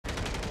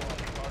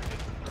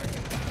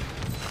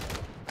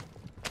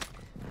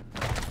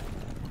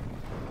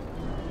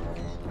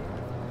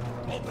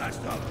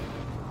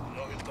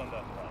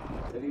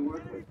Yeah,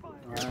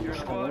 I'm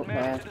just going up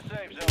there.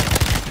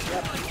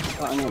 Yep,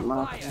 got an hit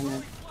mark in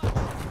it.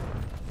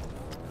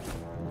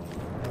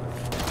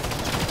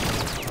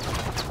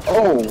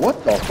 Oh,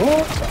 what the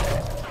fuck?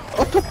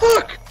 What the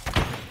fuck?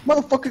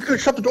 Motherfucker could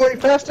shut the door any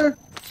faster?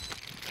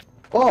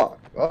 Fuck,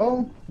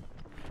 bro.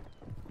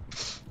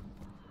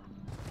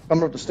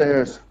 Coming up the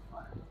stairs.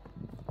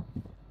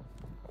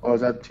 Oh,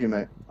 is that a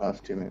teammate? Oh, that's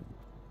a teammate.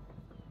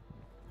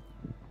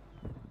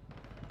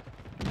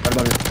 Right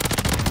above you.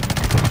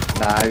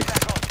 Nice.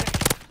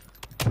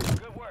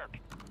 Good work.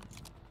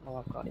 All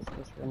I've got is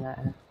this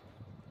Renetta.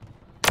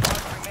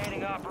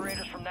 Remaining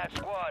operators from that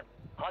squad.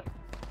 Hunt.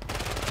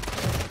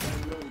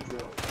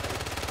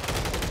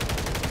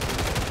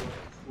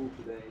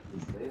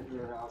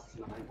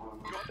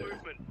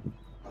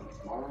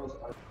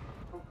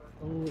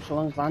 Ooh,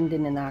 someone's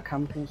landing in our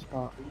camping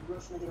spot.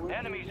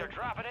 Enemies are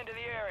dropping into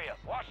the area.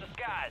 Watch the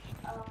skies.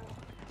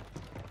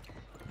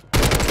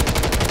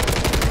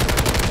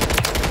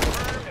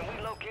 And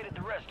we located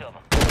the rest of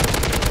them.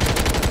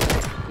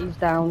 He's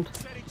downed.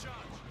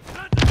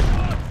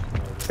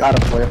 Got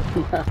him for you.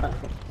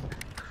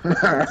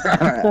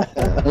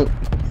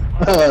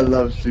 Oh, I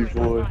love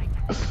C4.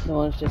 No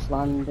one's just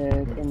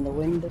landed in the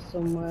window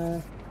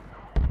somewhere.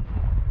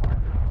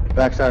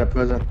 Backside of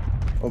prison.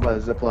 Over by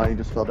the zip line, he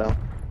just fell down.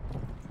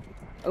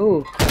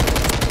 Ooh.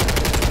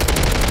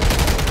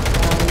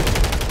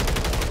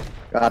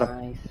 Got him.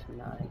 Nice,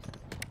 nice.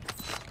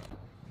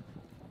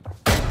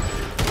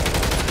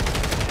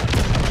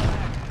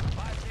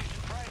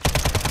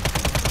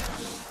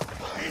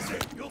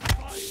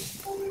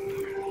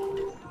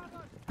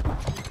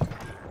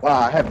 Wow,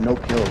 I have no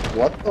kills.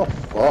 What the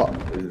fuck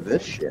is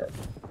this shit?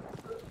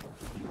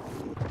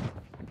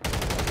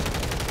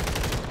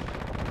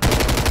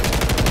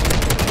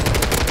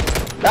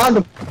 Found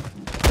him!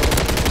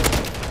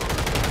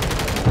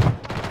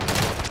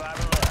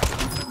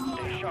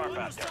 Stay sharp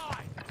out there.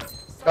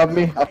 Cover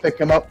me, I'll pick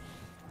him up.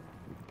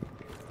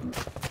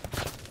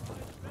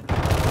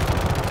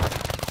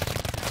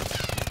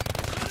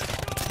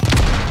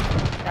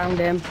 Downed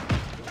him.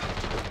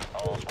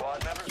 All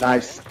squad members.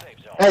 Nice.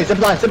 Hey, zip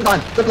line, zip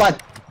line, zip line!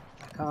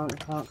 Can't.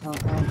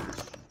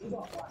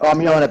 Oh,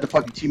 I'm yelling at the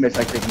fucking teammates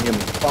like they can hear me.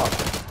 Fuck.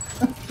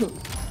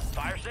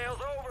 Fire sales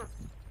over.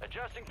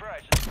 Adjusting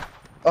prices.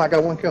 Oh, I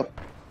got one kill.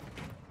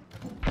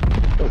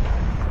 Oh.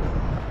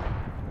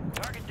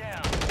 Target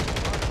down.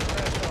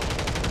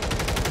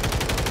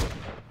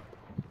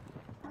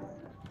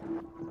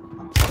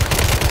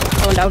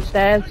 Going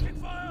downstairs.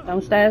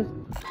 Downstairs.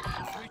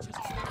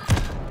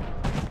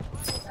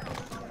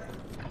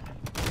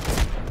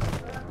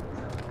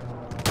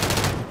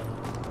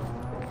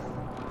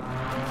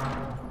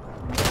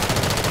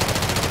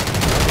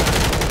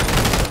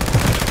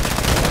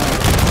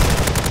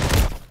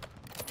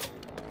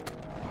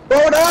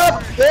 Throw it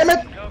up! Damn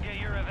it! Go get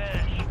your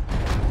revenge.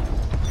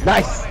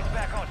 Nice!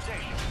 Back on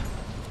station.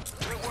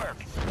 Good work.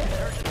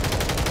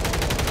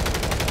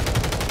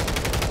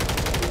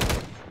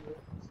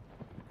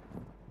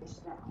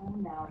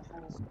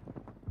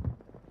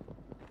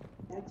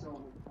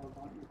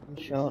 I'm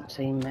sure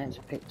teammates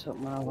picked up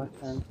my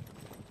weapon.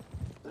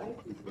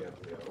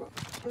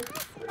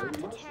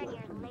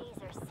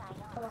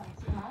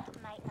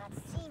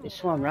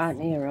 This one right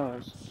near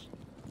us.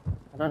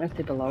 I don't know if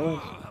they're below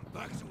us.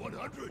 Back to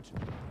 100.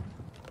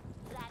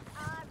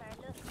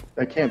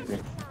 That can't be.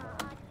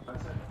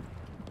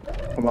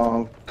 Come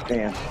on,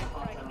 damn.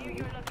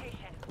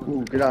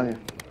 Ooh, get out of here.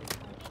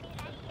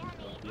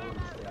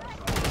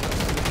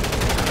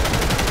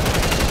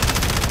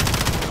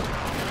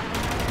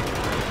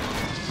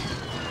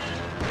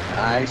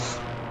 Nice.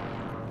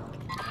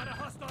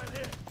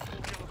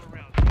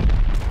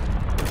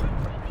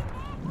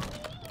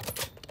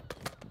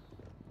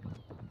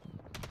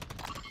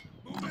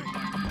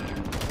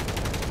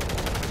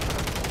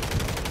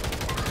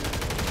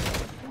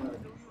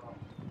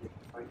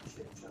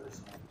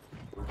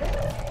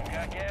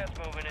 Got gas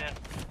moving in.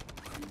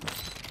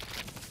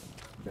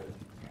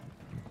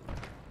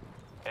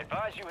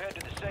 Advise you head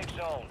to the safe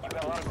zone. You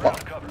got a lot of ground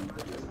to cover.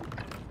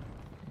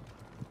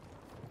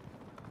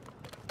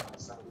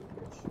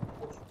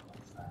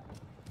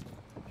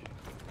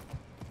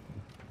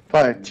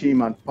 Probably a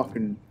team on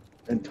fucking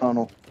in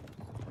tunnel.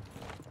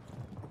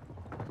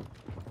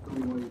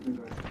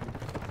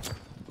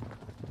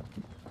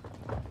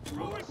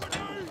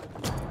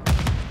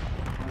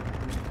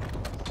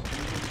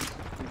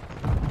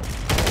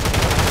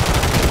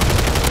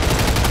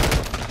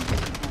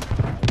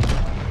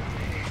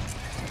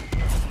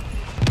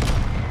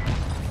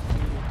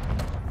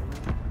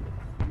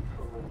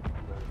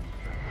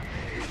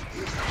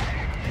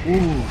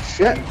 Ooh,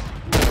 shit.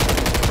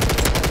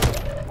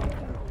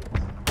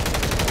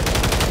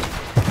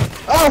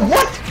 Oh,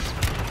 what?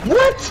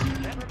 What?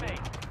 10 remain.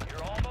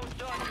 You're almost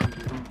done.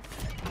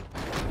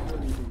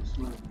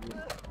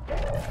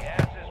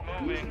 Gas is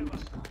moving.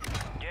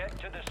 Get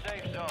to the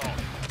safe zone.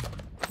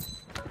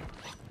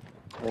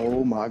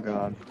 Oh my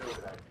god.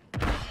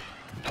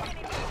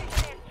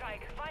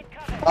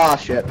 Ah,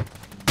 shit.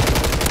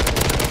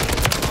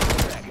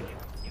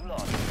 You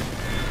lost.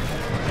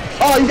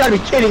 Oh, you gotta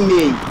be kidding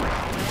me!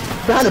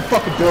 Behind the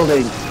fucking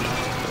building!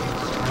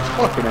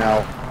 Fucking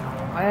hell.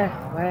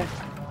 Where?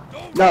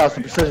 No, it's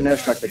the precision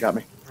airstrike that got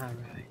me. Alright.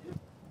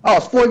 Oh,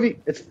 it's 4v...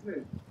 It's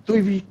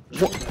 3v2.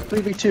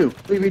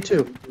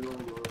 3v2.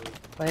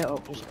 Play it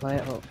up, just play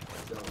it up.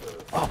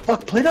 Oh,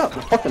 fuck, play it up.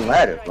 The fucking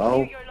ladder,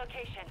 bro.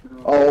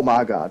 Oh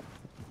my god.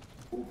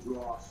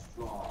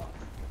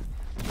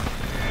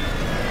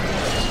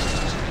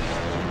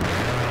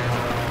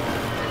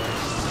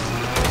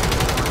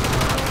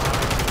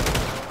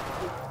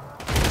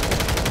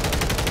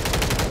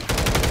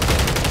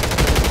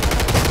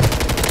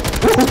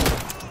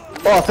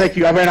 Oh, thank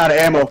you. I ran out of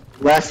ammo.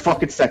 Last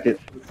fucking second.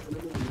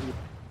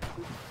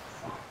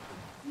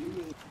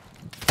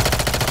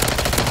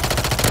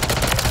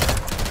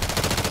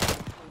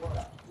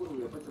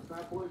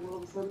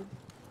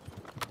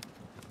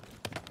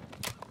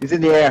 He's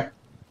in the air.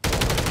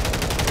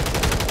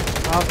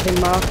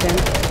 Marking.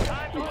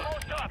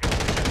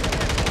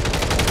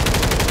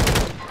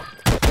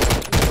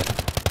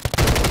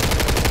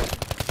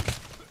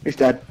 He's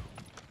dead.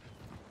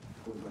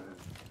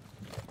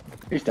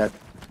 He's dead.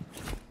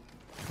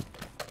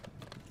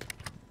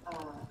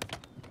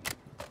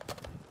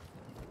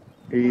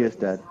 He is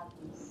dead.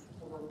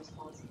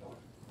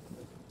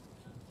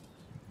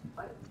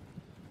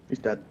 He's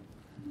dead.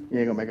 He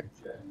ain't gonna make it.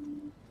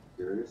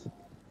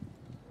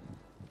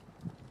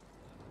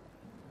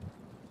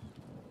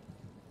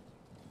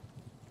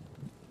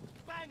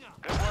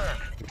 Good work.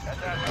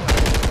 That's excellent.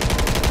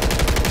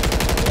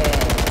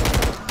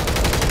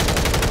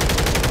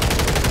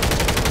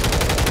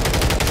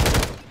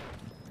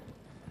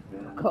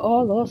 Look at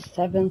all those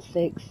 7,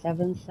 6,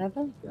 7,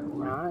 7.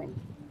 9.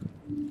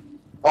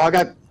 Oh, I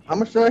got... How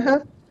much did I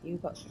have? You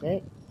got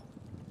 6.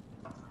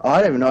 Oh, I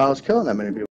didn't even know I was killing that many people.